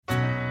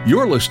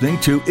You're listening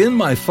to In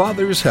My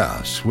Father's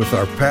House with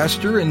our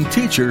pastor and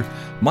teacher,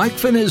 Mike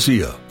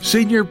Finizio,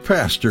 Senior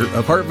Pastor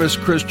of Harvest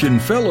Christian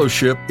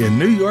Fellowship in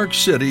New York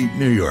City,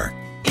 New York.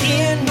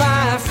 In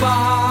my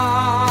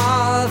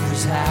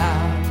Father's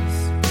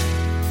house,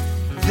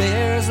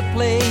 there's a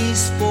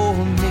place for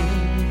me.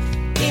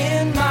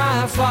 In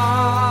my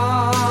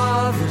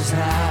Father's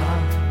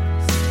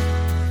house,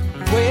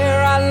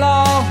 where I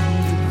long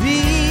to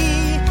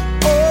be.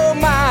 Oh,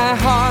 my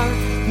heart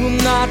will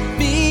not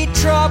be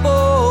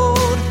troubled.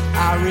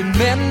 I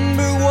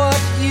remember what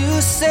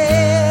you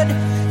said.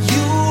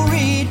 You'll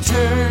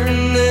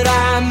return that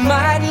I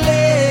might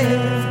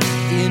live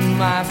in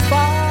my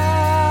Father's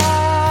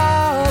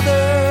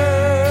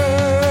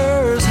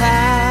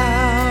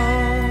house.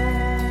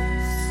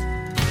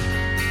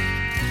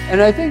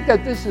 And I think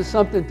that this is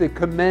something to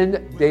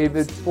commend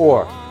David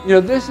for. You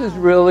know, this is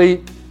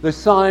really the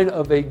sign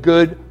of a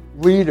good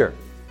leader.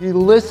 He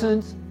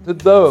listens to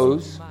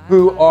those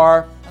who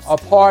are a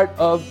part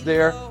of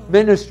their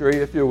ministry,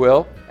 if you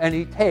will, and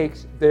he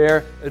takes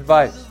their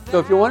advice. So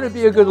if you want to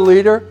be a good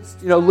leader,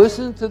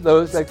 listen to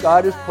those that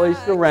God has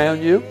placed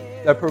around you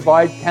that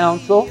provide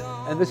counsel.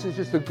 And this is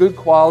just a good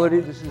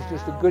quality. This is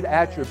just a good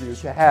attribute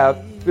to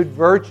have, good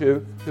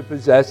virtue to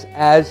possess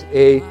as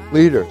a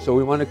leader. So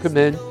we want to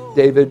commend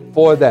David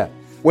for that.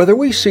 Whether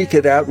we seek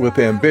it out with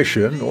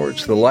ambition or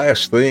it's the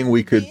last thing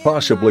we could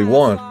possibly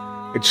want,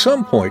 at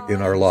some point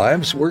in our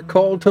lives, we're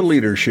called to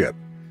leadership.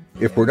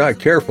 If we're not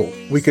careful,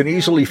 we can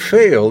easily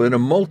fail in a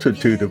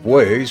multitude of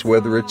ways,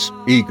 whether it's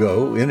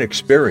ego,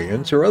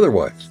 inexperience, or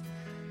otherwise.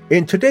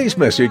 In today's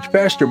message,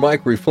 Pastor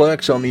Mike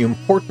reflects on the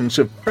importance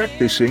of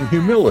practicing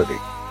humility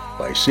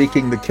by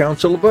seeking the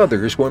counsel of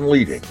others when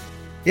leading.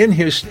 In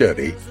his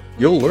study,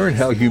 you'll learn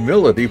how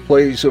humility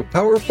plays a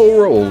powerful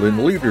role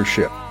in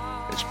leadership,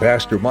 as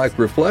Pastor Mike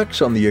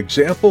reflects on the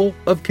example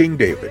of King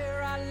David.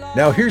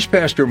 Now here's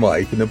Pastor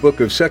Mike in the book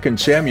of 2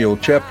 Samuel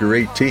chapter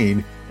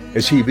 18,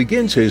 as he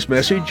begins his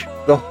message,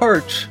 The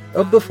Heart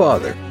of the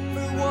Father.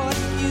 What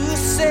you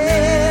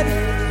said,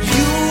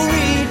 you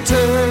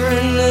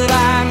return that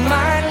I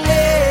might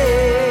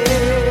live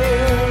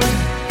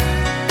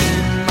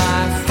in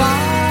my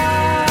Father's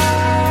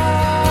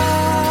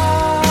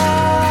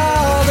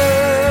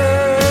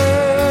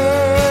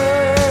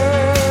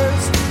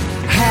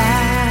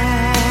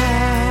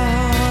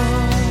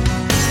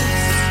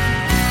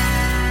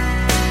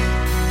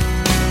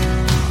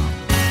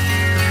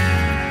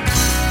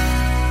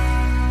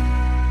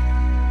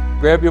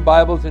Grab your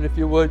Bibles, and if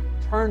you would,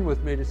 turn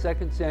with me to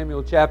 2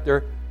 Samuel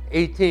chapter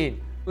 18.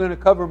 We're going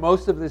to cover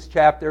most of this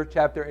chapter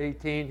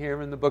 18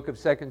 here in the book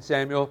of 2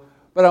 Samuel,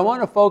 but I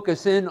want to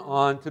focus in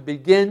on, to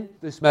begin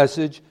this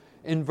message,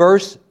 in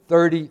verse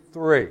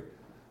 33.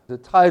 The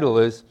title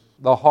is,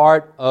 The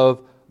Heart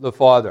of the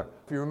Father.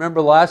 If you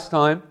remember last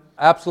time,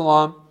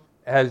 Absalom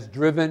has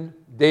driven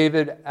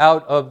David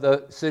out of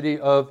the city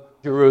of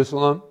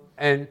Jerusalem,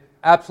 and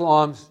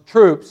Absalom's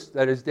troops,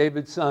 that is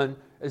David's son,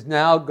 has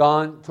now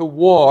gone to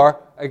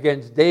war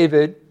against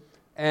David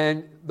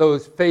and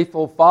those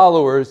faithful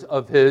followers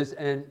of his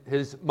and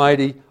his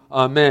mighty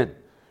men.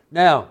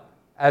 Now,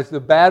 as the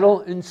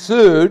battle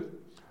ensued,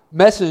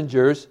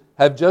 messengers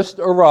have just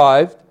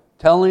arrived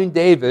telling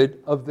David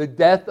of the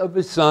death of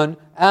his son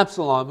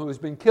Absalom, who has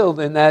been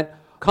killed in that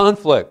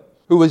conflict,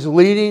 who was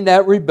leading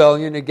that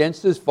rebellion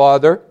against his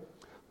father,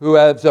 who,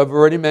 as I've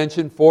already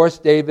mentioned,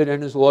 forced David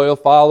and his loyal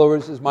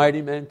followers, his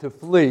mighty men, to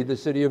flee the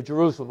city of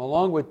Jerusalem,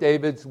 along with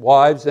David's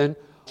wives and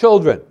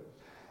children.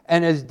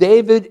 And as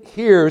David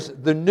hears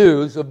the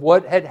news of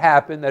what had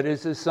happened, that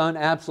is, his son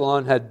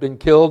Absalom had been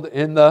killed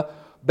in the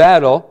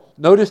battle,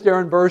 notice there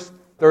in verse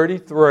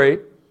 33,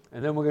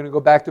 and then we're going to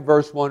go back to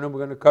verse 1, and we're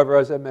going to cover,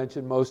 as I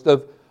mentioned, most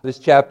of this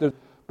chapter.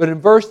 But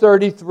in verse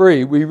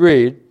 33, we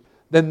read,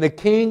 Then the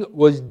king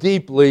was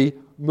deeply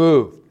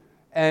moved,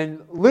 and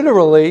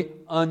literally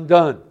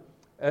undone.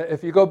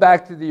 If you go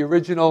back to the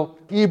original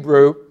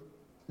Hebrew,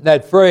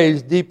 that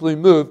phrase, deeply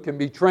moved, can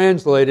be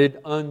translated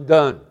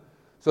undone.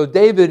 So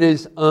David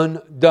is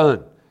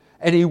undone.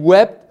 And he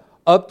wept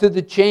up to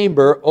the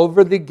chamber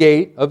over the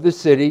gate of the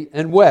city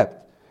and wept.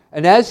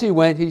 And as he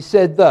went, he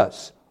said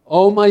thus,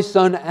 O my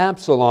son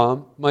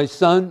Absalom, my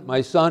son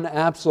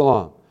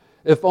Absalom,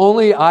 if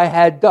only I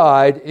had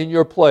died in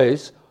your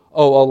place,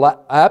 O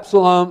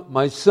Absalom,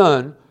 my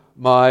son,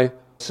 my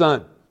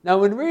son.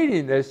 Now in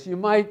reading this, you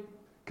might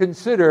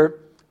consider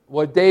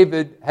what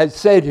David has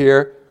said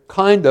here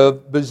kind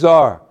of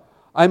bizarre.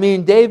 I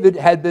mean, David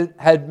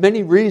had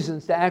many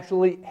reasons to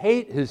actually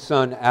hate his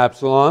son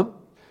Absalom.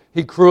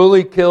 He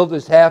cruelly killed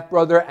his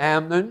half-brother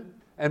Amnon.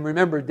 And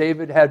remember,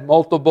 David had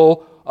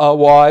multiple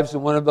wives,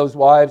 and one of those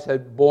wives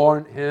had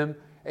borne him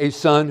a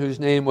son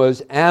whose name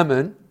was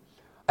Ammon.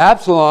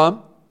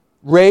 Absalom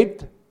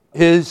raped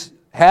his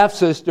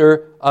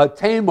half-sister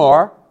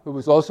Tamar, who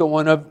was also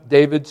one of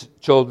David's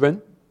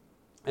children.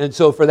 And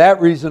so for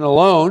that reason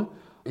alone,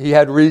 he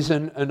had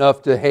reason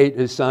enough to hate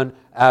his son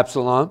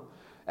Absalom.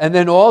 And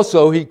then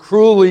also he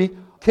cruelly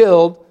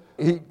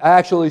he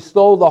actually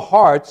stole the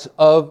hearts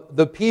of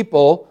the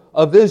people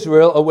of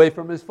Israel away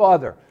from his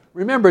father.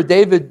 Remember,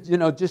 David,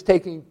 just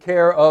taking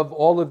care of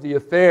all of the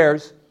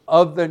affairs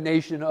of the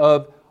nation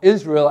of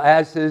Israel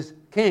as his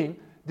king,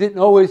 didn't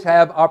always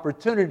have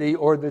opportunity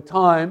or the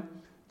time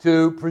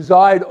to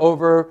preside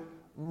over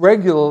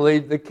regularly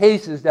the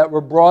cases that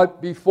were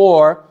brought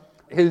before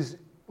his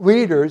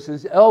leaders,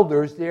 his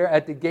elders there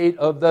at the gate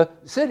of the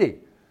city.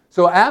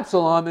 So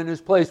Absalom in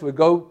his place would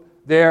go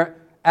there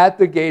at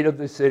the gate of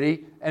the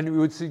city, and he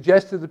would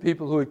suggest to the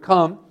people who had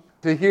come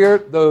to hear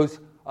those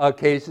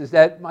cases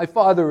that my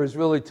father is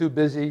really too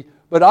busy,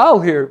 but I'll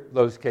hear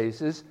those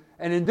cases.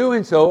 And in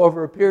doing so,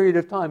 over a period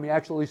of time, he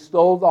actually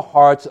stole the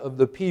hearts of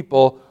the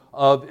people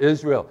of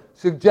Israel,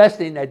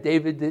 suggesting that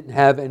David didn't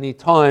have any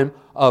time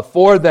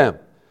for them.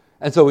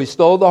 And so he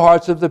stole the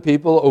hearts of the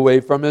people away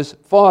from his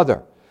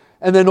father.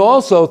 And then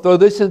also, throw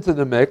this into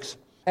the mix,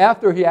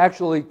 after he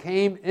actually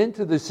came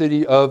into the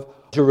city of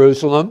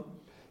Jerusalem,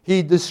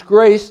 he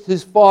disgraced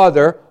his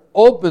father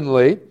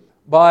openly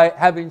by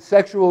having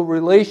sexual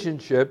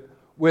relationship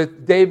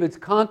with David's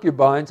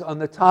concubines on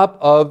the top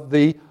of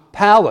the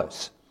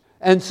palace.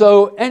 And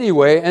so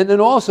anyway, and then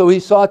also he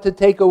sought to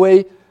take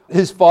away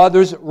his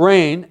father's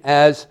reign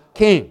as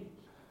king.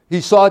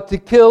 He sought to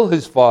kill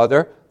his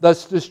father,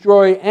 thus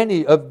destroy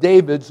any of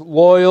David's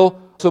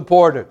loyal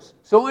supporters.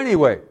 So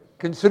anyway,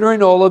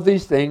 considering all of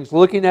these things,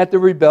 looking at the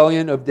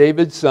rebellion of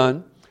David's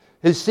son,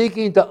 his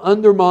seeking to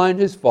undermine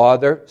his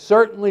father,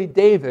 certainly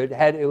David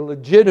had a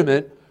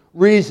legitimate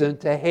reason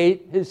to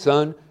hate his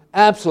son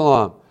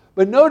Absalom.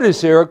 But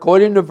notice here,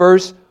 according to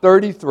verse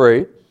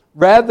 33,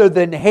 rather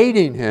than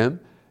hating him,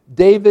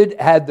 David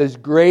had this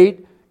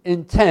great,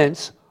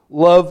 intense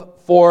love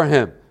for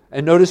him.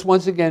 And notice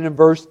once again in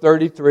verse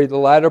 33, the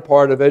latter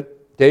part of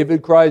it,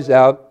 David cries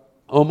out,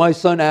 "Oh, my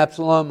son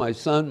Absalom, my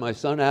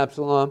son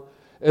Absalom,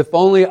 if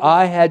only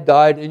I had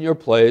died in your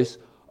place,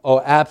 oh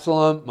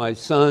Absalom, my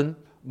son,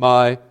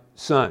 my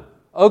son."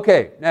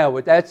 Okay, now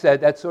with that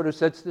said, that sort of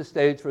sets the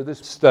stage for this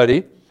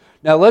study.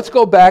 Now let's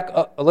back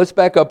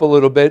up a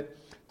little bit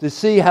to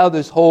see how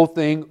this whole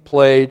thing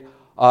played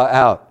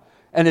out.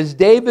 And as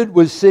David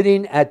was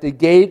sitting at the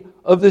gate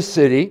of the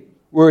city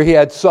where he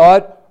had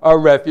sought a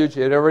refuge,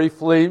 he had already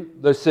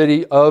fled the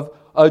city of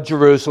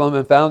Jerusalem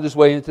and found his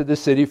way into the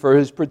city for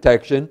his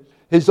protection,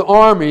 his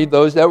army,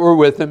 those that were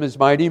with him, his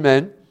mighty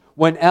men,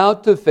 went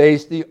out to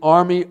face the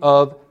army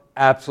of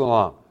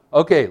Absalom.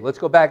 Okay, let's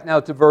go back now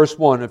to verse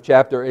 1 of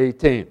chapter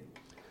 18.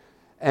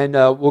 And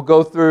we'll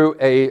go through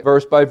a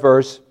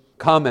verse-by-verse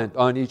comment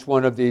on each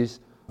one of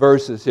these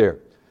verses here.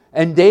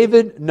 And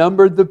David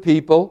numbered the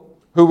people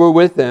who were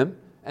with him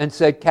and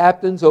set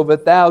captains over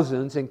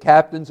thousands and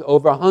captains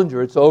over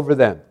hundreds over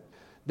them.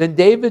 Then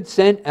David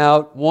sent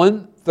out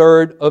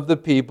 1/3 of the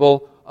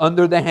people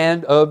under the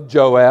hand of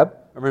Joab.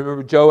 And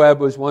remember, Joab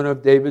was one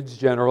of David's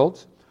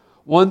generals.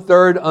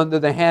 1/3 under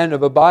the hand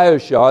of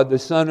Abiashar, the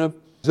son of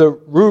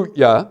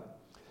Zeruiah,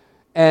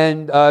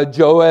 and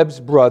Joab's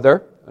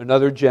brother,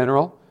 another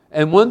general,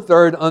 and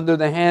 1/3 under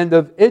the hand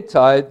of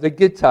Ittai the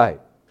Gittite.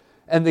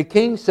 And the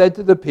king said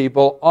to the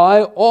people,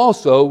 I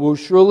also will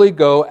surely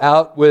go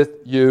out with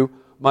you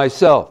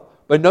myself.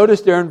 But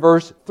notice there in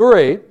verse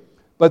 3,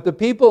 but the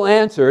people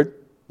answered,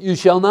 you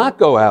shall not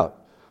go out,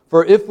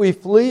 for if we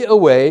flee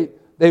away,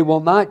 they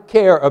will not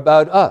care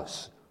about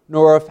us,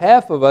 nor if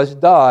half of us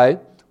die,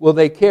 will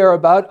they care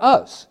about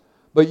us.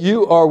 But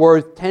you are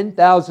worth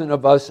 10,000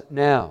 of us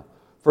now,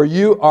 for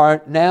you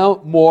are now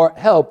more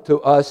help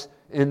to us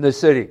in the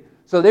city.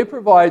 So they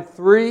provide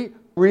 3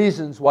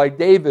 reasons why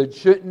David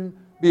shouldn't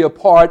be a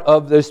part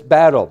of this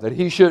battle, that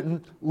he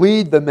shouldn't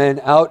lead the men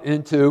out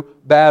into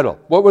battle.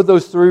 What were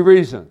those 3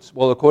 reasons?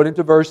 Well, according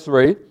to verse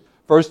 3,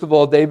 first of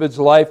all, David's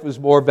life was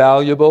more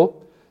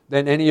valuable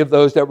than any of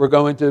those that were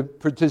going to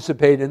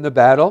participate in the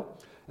battle.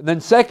 And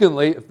then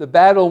secondly, if the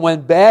battle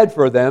went bad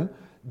for them,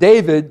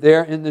 David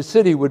there in the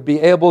city would be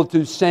able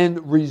to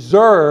send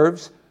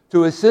reserves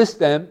to assist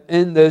them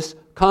in this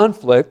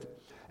conflict.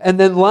 And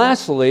then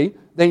lastly,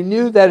 they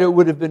knew that it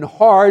would have been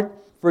hard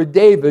for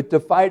David to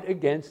fight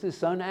against his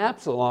son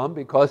Absalom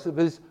because of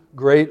his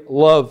great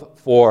love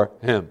for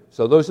him.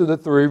 So those are the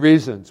 3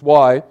 reasons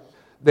why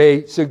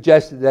they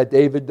suggested that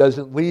David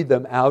doesn't lead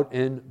them out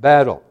in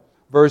battle.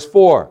 Verse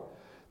 4,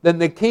 then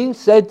the king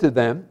said to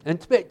them, and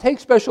take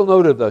special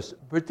note of this,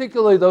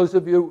 particularly those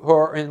of you who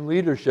are in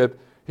leadership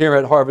here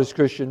at Harvest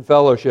Christian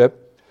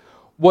Fellowship,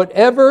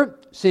 whatever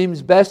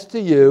seems best to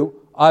you,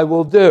 I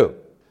will do.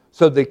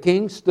 So the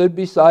king stood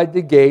beside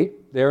the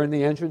gate, there in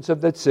the entrance of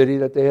that city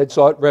that they had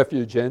sought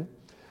refuge in,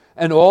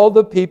 and all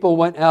the people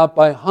went out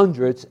by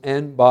hundreds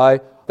and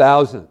by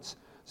thousands.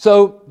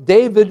 So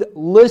David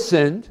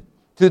listened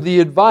to the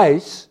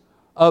advice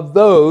of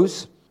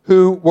those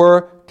who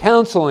were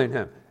counseling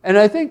him. And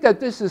I think that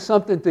this is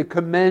something to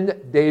commend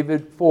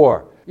David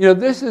for.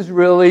 This is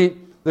really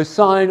the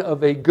sign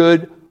of a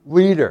good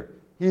leader.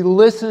 He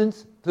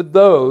listens to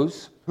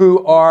those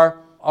who are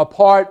a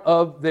part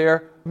of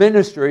their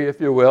ministry, if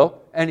you will,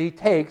 and he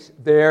takes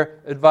their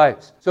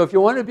advice. So if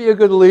you want to be a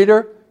good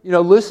leader,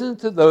 listen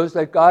to those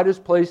that God has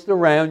placed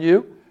around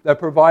you that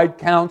provide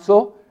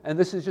counsel And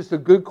this is just a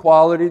good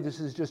quality. This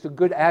is just a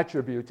good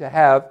attribute to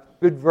have,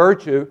 good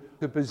virtue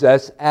to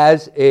possess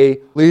as a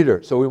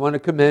leader. So we want to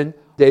commend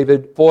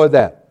David for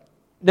that.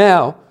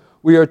 Now,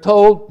 we are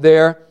told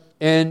there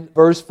in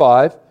verse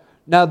 5,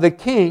 now the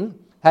king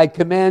had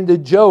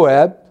commanded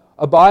Joab,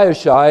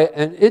 Abishai,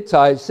 and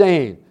Ittai,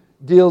 saying,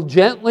 deal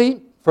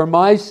gently for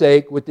my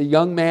sake with the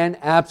young man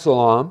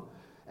Absalom.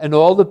 And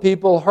all the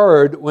people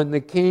heard when the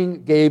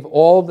king gave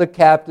all the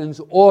captains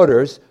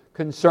orders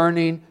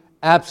concerning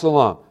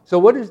Absalom. So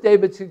what is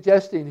David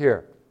suggesting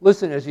here?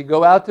 Listen, as you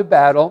go out to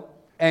battle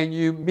and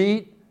you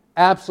meet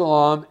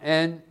Absalom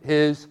and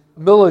his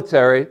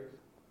military,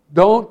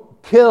 don't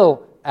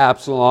kill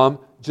Absalom,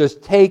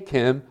 just take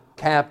him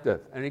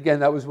captive. And again,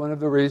 that was one of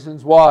the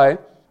reasons why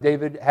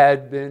David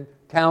had been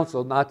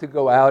counseled not to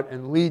go out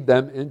and lead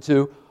them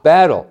into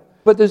battle.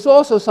 But there's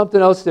also something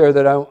else there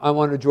that I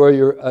want to draw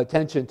your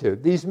attention to.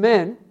 These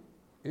men,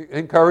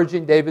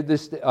 encouraging David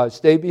to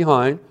stay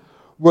behind,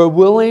 were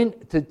willing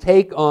to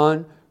take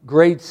on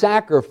great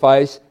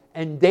sacrifice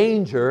and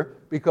danger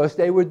because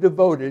they were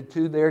devoted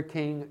to their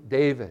King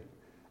David.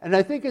 And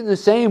I think in the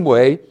same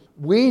way,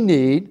 we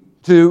need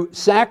to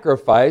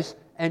sacrifice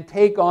and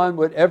take on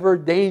whatever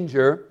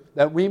danger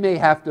that we may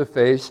have to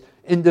face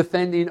in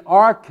defending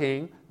our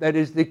King, that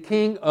is the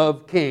King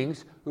of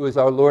Kings, who is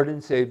our Lord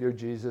and Savior,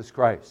 Jesus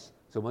Christ.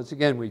 So once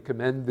again, we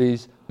commend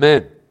these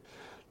men.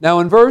 Now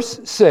in verse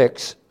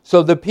 6,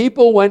 so the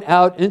people went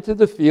out into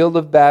the field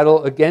of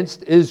battle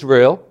against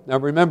Israel. Now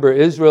remember,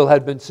 Israel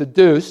had been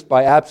seduced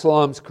by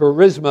Absalom's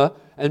charisma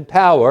and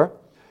power,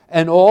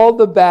 and all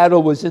the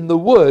battle was in the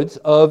woods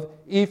of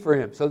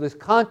Ephraim. So this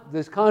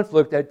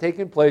conflict had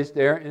taken place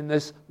there in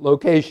this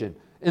location,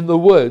 in the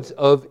woods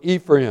of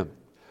Ephraim.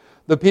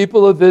 The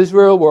people of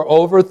Israel were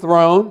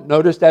overthrown.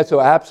 Notice that, so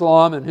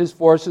Absalom and his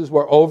forces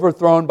were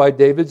overthrown by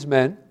David's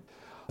men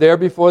there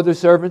before the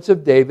servants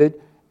of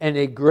David, and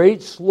a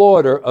great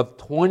slaughter of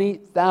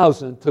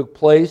 20,000 took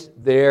place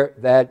there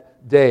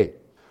that day.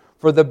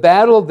 For the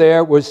battle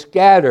there was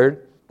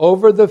scattered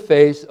over the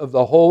face of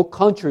the whole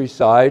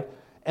countryside,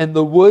 and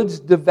the woods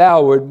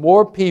devoured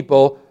more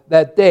people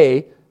that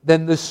day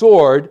than the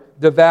sword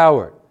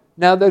devoured.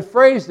 Now that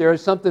phrase there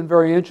is something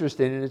very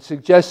interesting, and it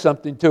suggests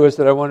something to us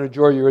that I want to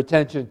draw your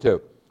attention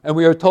to. And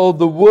we are told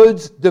the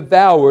woods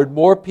devoured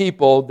more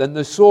people than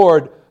the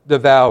sword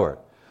devoured.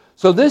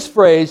 So this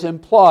phrase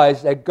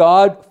implies that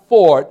God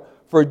fought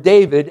for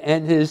David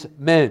and his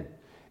men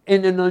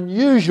in an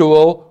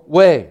unusual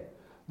way.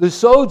 The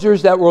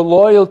soldiers that were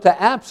loyal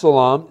to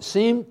Absalom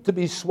seemed to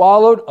be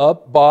swallowed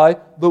up by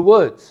the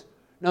woods.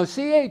 Now,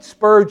 C.H.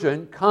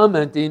 Spurgeon,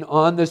 commenting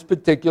on this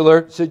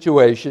particular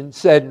situation,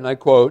 said, and I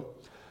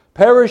quote,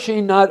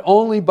 perishing not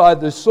only by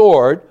the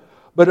sword,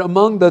 but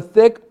among the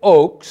thick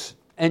oaks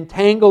and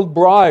tangled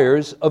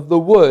briars of the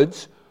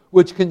woods,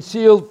 which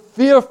concealed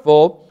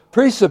fearful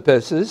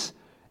precipices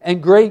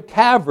and great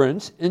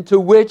caverns into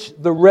which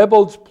the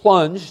rebels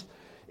plunged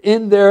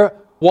in their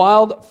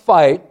wild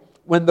fight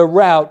when the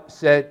rout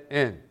set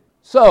in.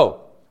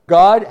 So,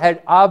 God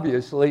had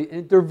obviously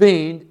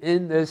intervened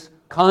in this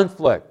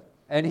conflict.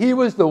 And he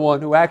was the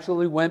one who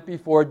actually went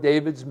before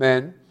David's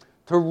men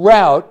to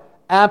rout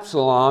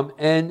Absalom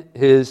and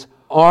his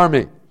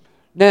army.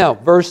 Now,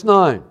 verse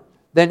 9.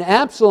 Then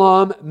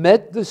Absalom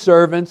met the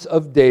servants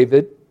of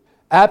David.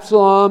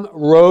 Absalom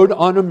rode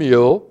on a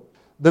mule.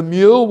 The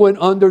mule went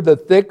under the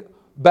thick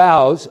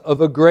boughs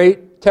of a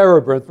great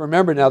terebinth.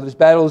 Remember now, this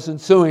battle is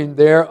ensuing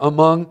there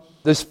among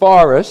this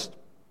forest.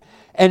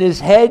 And his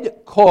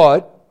head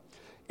caught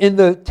in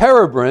the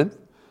terebinth,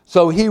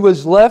 so he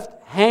was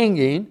left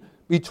hanging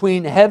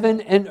between heaven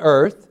and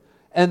earth,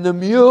 and the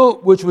mule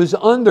which was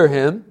under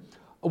him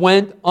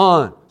went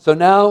on. So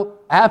now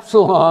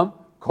Absalom,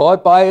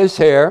 caught by his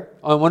hair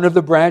on one of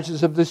the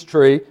branches of this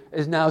tree,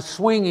 is now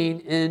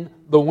swinging in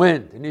the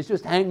wind. And he's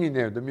just hanging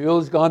there. The mule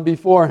has gone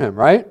before him,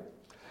 right?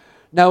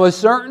 Now a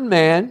certain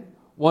man,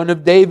 one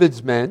of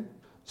David's men,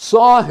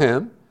 saw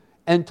him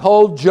and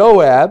told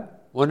Joab,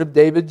 one of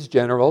David's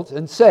generals,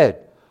 and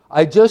said,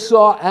 I just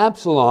saw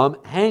Absalom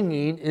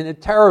hanging in a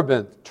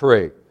terebinth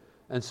tree.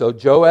 And so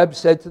Joab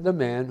said to the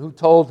man who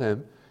told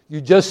him, you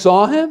just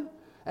saw him?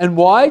 And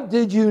why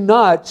did you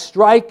not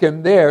strike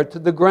him there to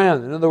the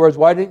ground? In other words,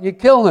 why didn't you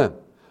kill him?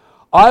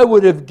 I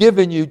would have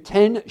given you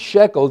 10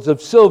 shekels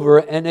of silver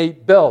and a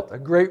belt, a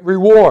great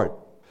reward.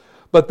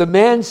 But the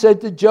man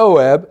said to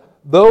Joab,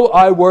 though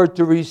I were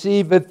to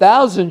receive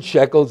 1,000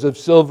 shekels of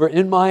silver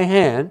in my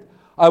hand,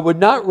 I would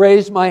not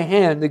raise my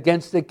hand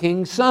against the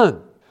king's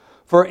son.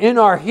 For in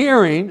our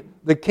hearing,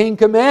 the king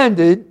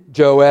commanded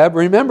Joab,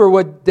 remember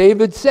what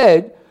David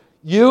said,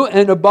 you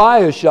and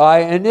Abishai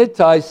and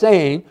Ittai,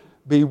 saying,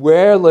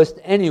 beware lest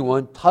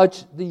anyone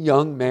touch the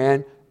young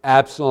man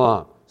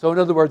Absalom. So in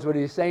other words, what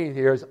he's saying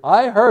here is,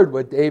 I heard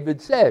what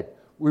David said.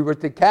 We were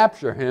to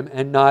capture him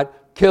and not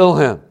kill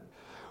him.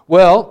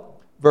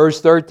 Well,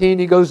 verse 13,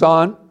 he goes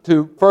on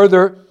to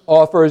further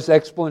offer his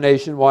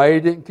explanation why he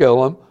didn't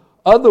kill him.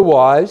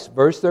 Otherwise,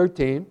 verse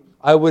 13,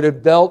 I would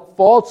have dealt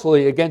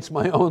falsely against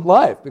my own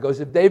life, because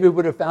if David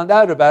would have found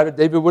out about it,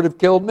 David would have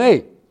killed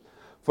me.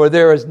 For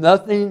there is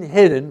nothing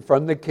hidden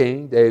from the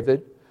king,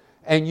 David,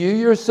 and you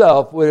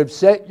yourself would have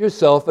set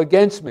yourself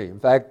against me. In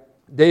fact,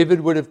 David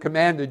would have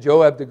commanded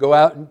Joab to go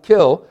out and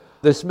kill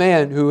this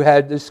man who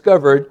had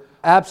discovered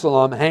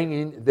Absalom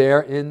hanging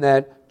there in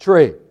that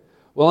tree.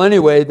 Well,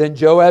 anyway, then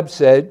Joab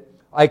said,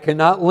 I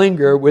cannot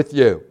linger with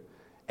you.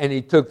 And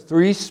he took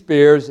 3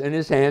 spears in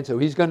his hand, so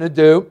he's going to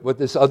do what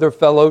this other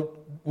fellow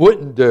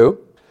wouldn't do.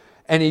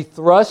 And he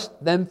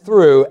thrust them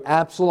through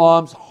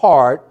Absalom's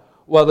heart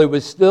while he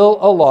was still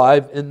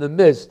alive in the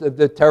midst of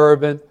the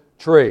terebinth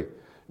tree.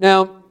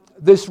 Now,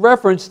 this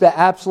reference to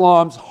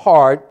Absalom's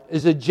heart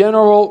is a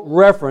general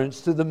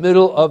reference to the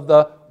middle of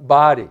the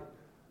body.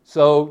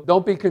 So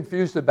don't be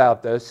confused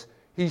about this.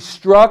 He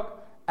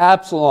struck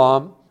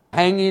Absalom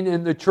hanging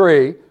in the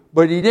tree,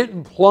 but he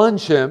didn't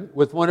plunge him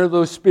with one of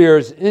those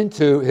spears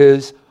into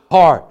his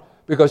heart.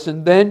 Because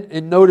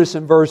notice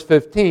in verse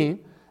 15,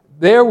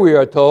 there we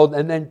are told,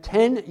 and then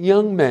 10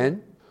 young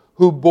men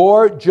who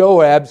bore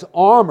Joab's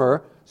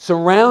armor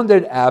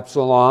surrounded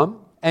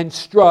Absalom and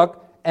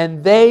struck,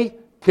 and they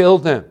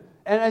killed him.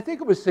 And I think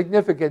it was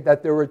significant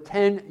that there were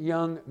 10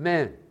 young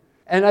men.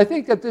 And I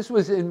think that this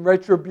was in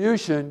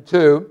retribution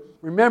to,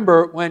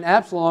 remember, when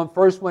Absalom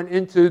first went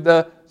into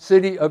the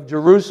city of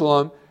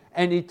Jerusalem,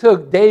 and he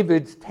took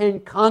David's 10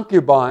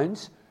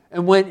 concubines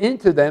and went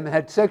into them,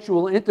 had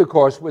sexual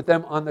intercourse with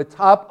them on the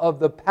top of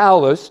the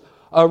palace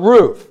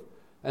roof.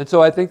 And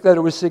so I think that it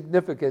was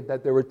significant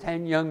that there were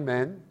 10 young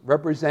men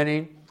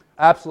representing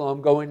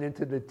Absalom going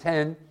into the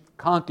 10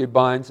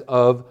 concubines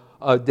of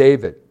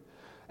David.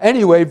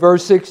 Anyway,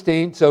 verse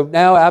 16, so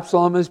now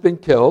Absalom has been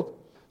killed.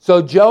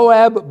 So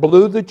Joab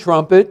blew the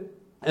trumpet,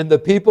 and the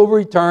people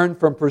returned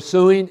from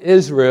pursuing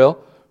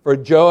Israel, for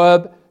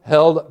Joab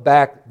held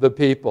back the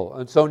people.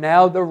 And so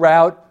now the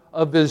rout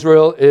of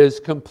Israel is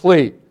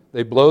complete.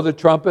 They blow the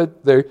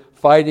trumpet, the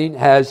fighting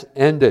has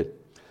ended.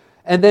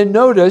 And then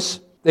notice,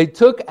 they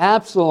took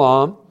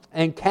Absalom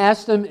and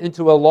cast him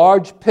into a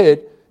large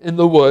pit in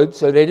the woods,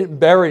 so they didn't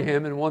bury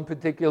him in one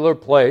particular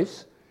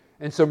place,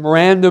 in some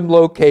random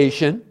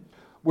location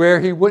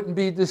where he wouldn't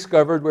be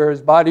discovered, where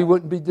his body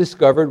wouldn't be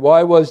discovered.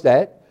 Why was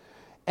that?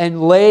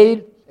 And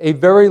laid a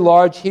very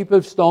large heap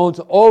of stones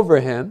over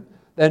him.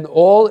 Then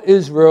all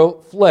Israel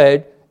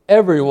fled,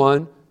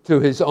 everyone to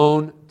his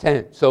own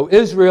tent. So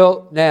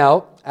Israel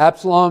now,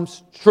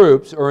 Absalom's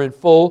troops, are in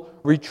full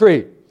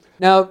retreat.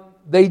 Now,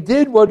 they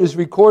did what is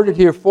recorded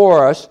here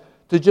for us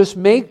to just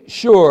make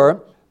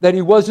sure that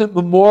he wasn't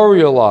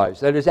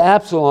memorialized, that is,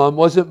 Absalom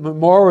wasn't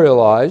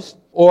memorialized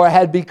or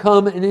had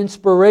become an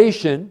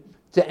inspiration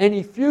to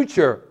any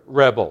future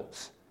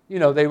rebels. You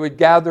know, they would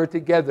gather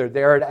together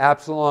there at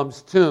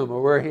Absalom's tomb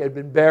or where he had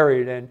been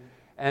buried,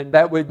 and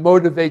that would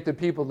motivate the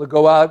people to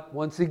go out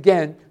once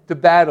again to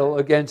battle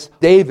against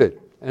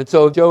David. And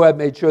so Joab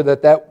made sure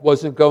that that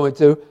wasn't going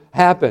to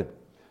happen.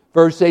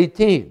 Verse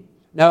 18,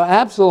 now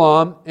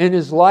Absalom in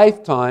his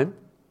lifetime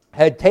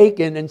had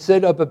taken and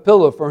set up a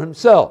pillar for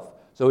himself.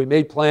 So he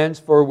made plans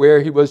for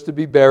where he was to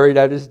be buried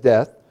at his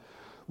death,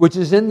 which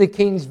is in the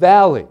king's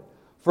valley.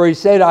 For he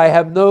said, I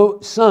have no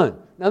son.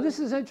 Now this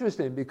is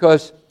interesting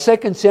because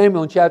 2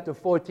 Samuel in chapter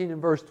 14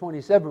 and verse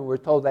 27, we're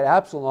told that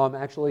Absalom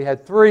actually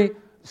had 3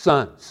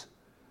 sons.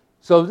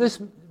 So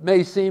this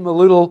may seem a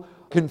little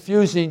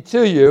confusing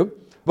to you,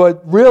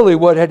 but really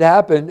what had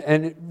happened,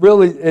 and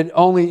it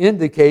only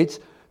indicates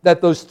that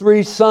those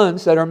 3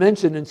 sons that are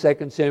mentioned in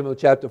 2 Samuel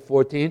chapter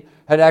 14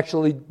 had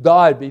actually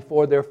died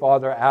before their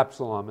father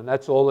Absalom, and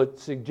that's all it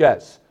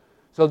suggests.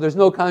 So there's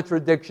no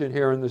contradiction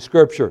here in the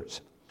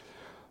scriptures.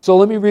 So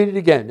let me read it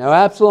again. Now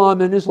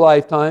Absalom in his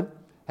lifetime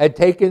had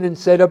taken and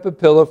set up a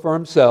pillar for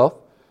himself,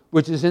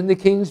 which is in the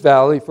king's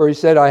valley, for he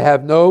said, I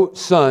have no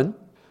son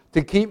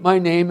to keep my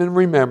name in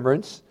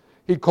remembrance.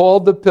 He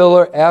called the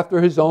pillar after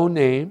his own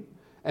name,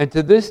 and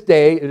to this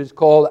day it is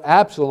called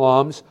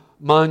Absalom's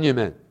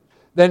monument.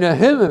 Then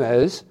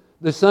Ahimaaz,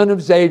 the son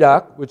of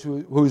Zadok,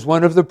 who's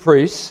one of the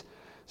priests,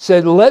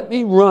 said, let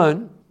me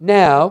run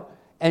now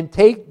and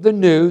take the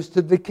news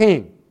to the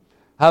king,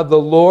 how the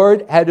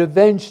Lord had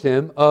avenged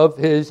him of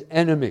his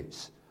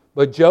enemies.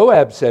 But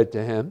Joab said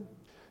to him,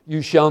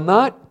 you shall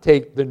not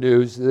take the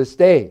news this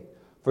day,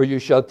 for you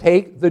shall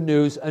take the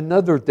news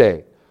another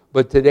day.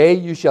 But today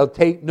you shall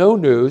take no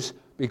news,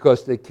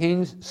 because the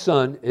king's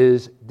son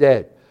is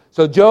dead.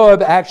 So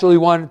Joab actually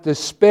wanted to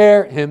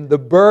spare him the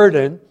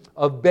burden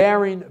of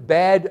bearing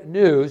bad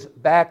news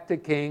back to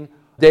King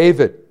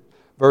David.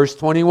 Verse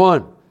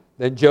 21,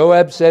 then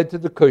Joab said to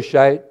the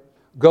Cushite,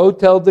 go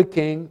tell the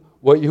king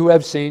what you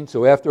have seen.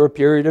 So after a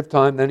period of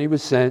time, then he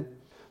was sent.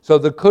 So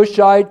the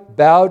Cushite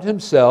bowed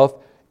himself,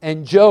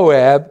 and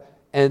Joab,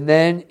 and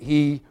then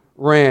he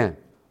ran.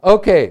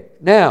 Okay,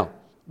 now,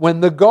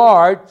 when the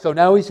guard, so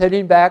now he's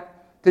heading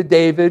back to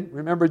David.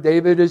 Remember,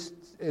 David is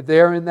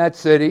there in that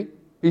city.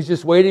 He's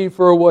just waiting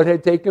for what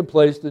had taken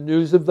place, the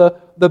news of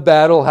the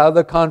battle, how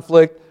the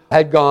conflict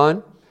had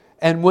gone.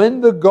 And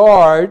when the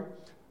guard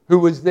who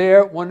was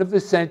there, one of the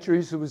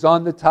sentries who was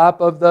on the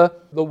top of the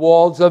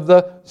walls of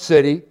the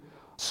city,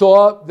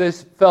 saw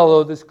this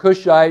fellow, this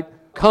Cushite,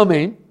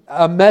 coming,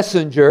 a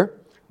messenger,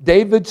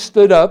 David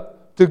stood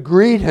up to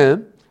greet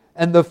him,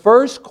 and the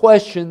first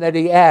question that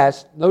he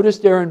asked, notice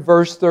there in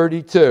verse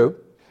 32,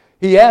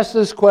 he asked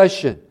this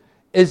question,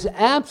 is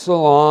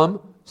Absalom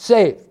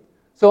safe?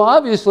 So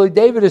obviously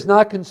David is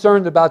not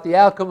concerned about the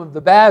outcome of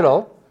the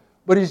battle,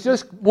 but he's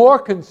just more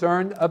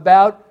concerned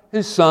about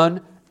his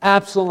son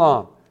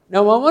Absalom.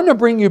 Now I want to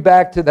bring you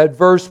back to that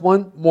verse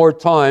one more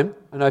time,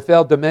 and I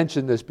failed to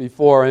mention this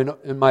before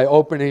in my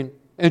opening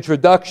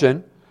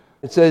introduction.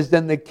 It says,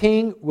 then the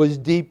king was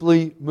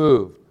deeply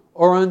moved,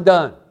 or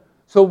undone.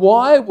 So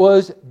why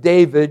was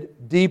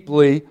David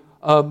deeply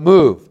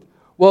moved?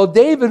 Well,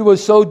 David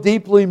was so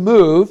deeply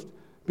moved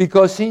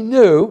because he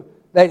knew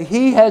that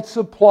he had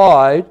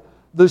supplied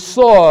the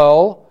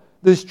soil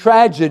this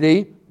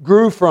tragedy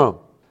grew from.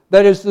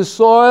 That is the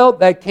soil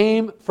that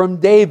came from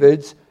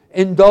David's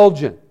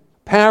indulgent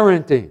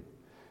parenting.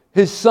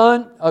 His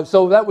son,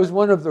 so that was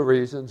one of the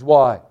reasons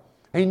why.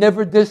 He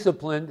never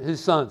disciplined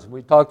his sons.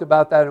 We talked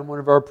about that in one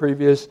of our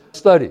previous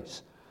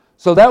studies.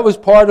 So that was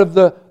part of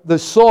the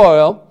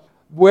soil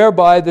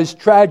whereby this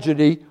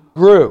tragedy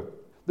grew.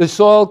 The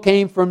soil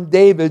came from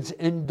David's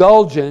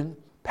indulgent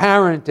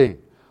parenting.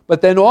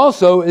 But then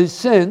also his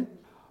sin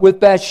with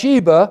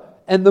Bathsheba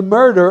and the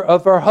murder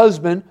of her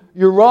husband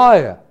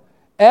Uriah.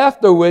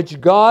 After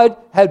which God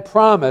had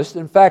promised,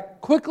 in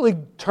fact, quickly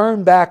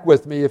turn back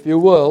with me, if you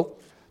will,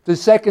 to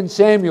 2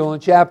 Samuel in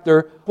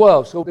chapter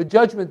 12. So the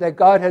judgment that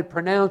God had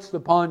pronounced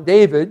upon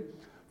David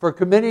for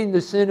committing the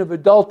sin of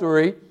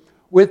adultery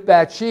with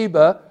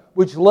Bathsheba,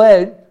 which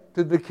led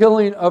to the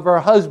killing of her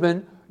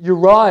husband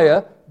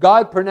Uriah,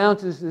 God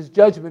pronounces his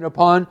judgment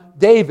upon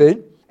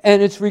David,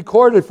 and it's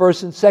recorded for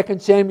us in 2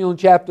 Samuel in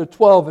chapter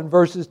 12 in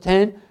verses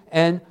 10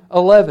 and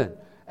 11.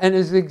 And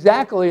is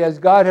exactly as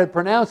God had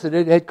pronounced it,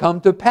 it had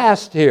come to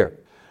pass here.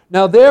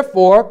 Now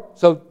therefore,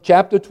 so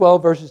chapter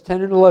 12 verses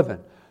 10 and 11.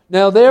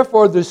 Now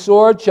therefore the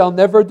sword shall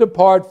never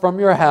depart from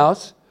your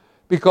house,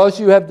 because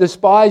you have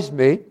despised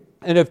me,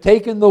 and have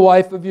taken the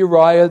wife of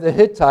Uriah the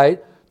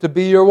Hittite to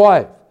be your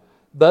wife.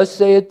 Thus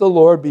saith the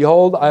Lord,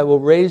 behold, I will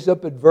raise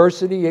up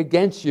adversity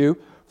against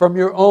you from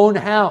your own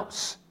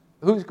house.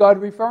 Who's God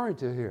referring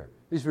to here?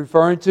 He's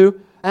referring to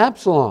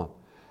Absalom.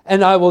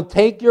 And I will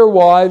take your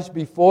wives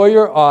before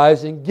your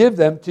eyes and give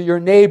them to your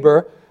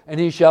neighbor, and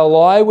he shall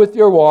lie with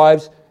your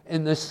wives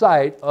in the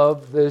sight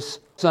of this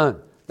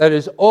son. That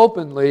is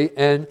openly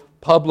and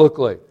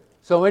publicly.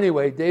 So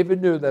anyway,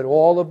 David knew that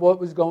all of what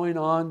was going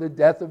on, the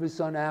death of his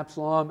son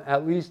Absalom,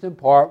 at least in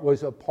part,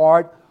 was a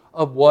part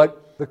of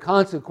what the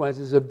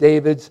consequences of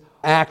David's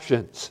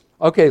actions.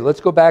 Okay, let's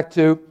go back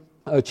to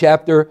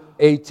chapter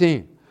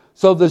 18.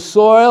 So the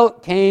soil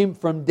came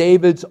from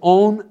David's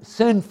own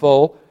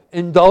sinful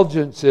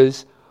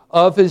indulgences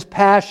of his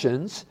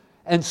passions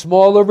and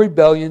smaller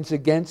rebellions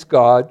against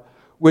God,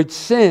 which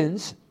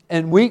sins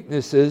and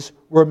weaknesses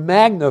were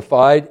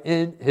magnified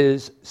in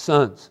his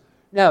sons.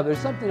 Now, there's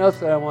something else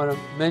that I want to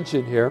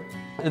mention here,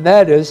 and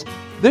that is,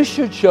 this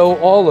should show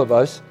all of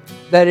us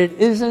that it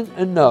isn't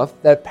enough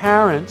that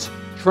parents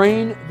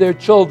train their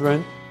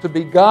children to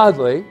be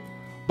godly,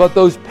 but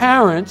those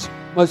parents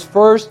must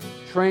first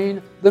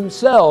train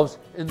themselves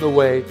in the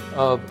way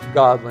of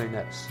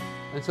godliness.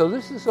 And so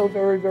this is so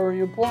very, very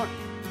important.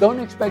 Don't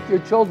expect your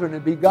children to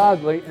be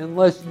godly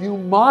unless you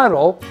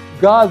model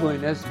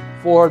godliness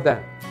for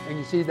them. And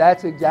you see,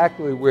 that's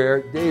exactly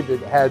where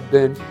David had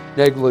been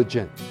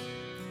negligent.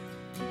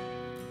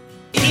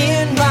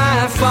 In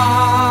my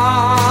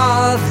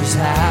Father's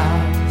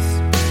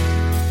house,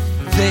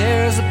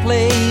 there's a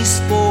place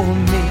for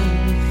me.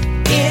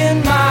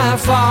 In my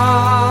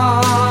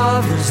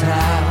Father's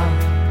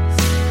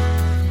house,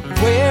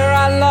 where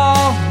I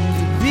long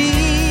to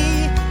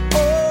be.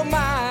 Oh, my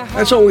heart.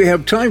 That's all we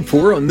have time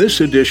for on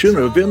this edition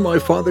of In My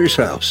Father's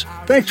House.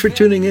 Thanks for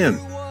tuning in.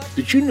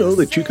 Did you know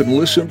that you can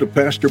listen to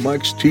Pastor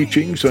Mike's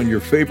teachings on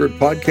your favorite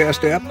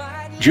podcast app?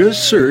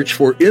 Just search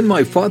for In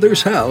My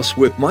Father's House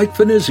with Mike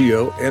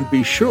Finizio and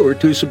be sure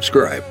to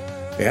subscribe.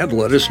 And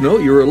let us know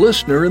you're a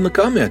listener in the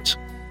comments.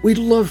 We'd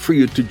love for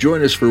you to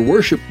join us for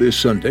worship this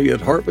Sunday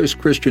at Harvest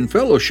Christian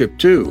Fellowship,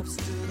 too.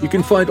 You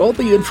can find all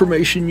the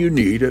information you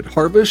need at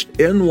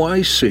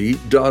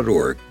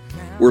harvestnyc.org.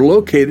 We're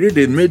located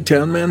in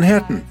Midtown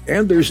Manhattan,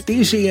 and there's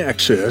easy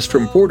access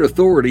from Port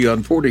Authority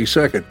on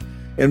 42nd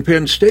and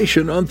Penn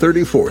Station on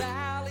 34th.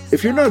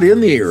 If you're not in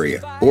the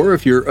area, or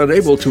if you're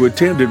unable to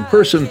attend in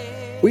person,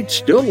 we'd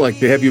still like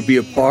to have you be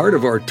a part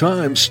of our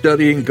time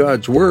studying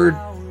God's Word.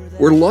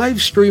 We're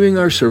live streaming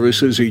our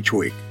services each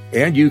week,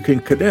 and you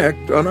can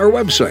connect on our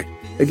website.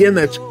 Again,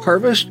 that's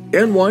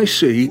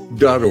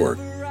harvestnyc.org.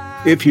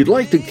 If you'd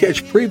like to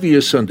catch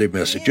previous Sunday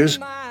messages,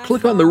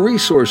 click on the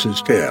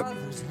Resources tab.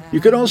 You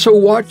can also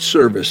watch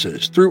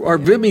services through our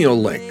Vimeo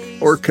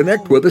link or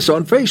connect with us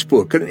on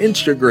Facebook and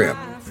Instagram.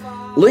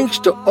 Links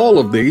to all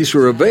of these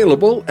are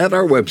available at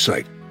our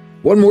website.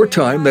 One more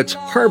time, that's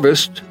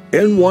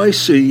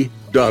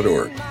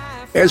harvestnyc.org.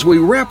 As we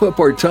wrap up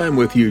our time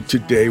with you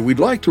today, we'd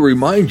like to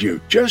remind you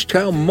just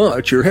how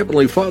much your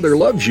Heavenly Father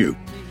loves you.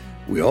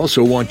 We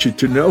also want you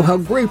to know how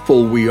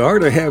grateful we are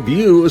to have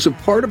you as a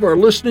part of our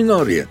listening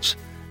audience.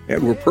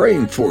 and we're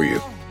praying for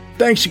you.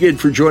 Thanks again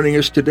for joining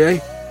us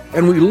today,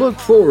 and we look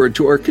forward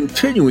to our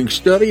continuing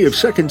study of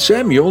 2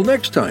 Samuel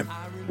next time,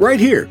 right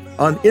here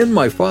on In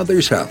My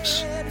Father's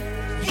House.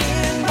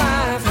 In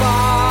my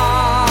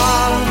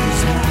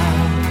Father's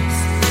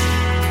house,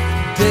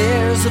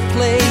 there's a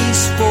place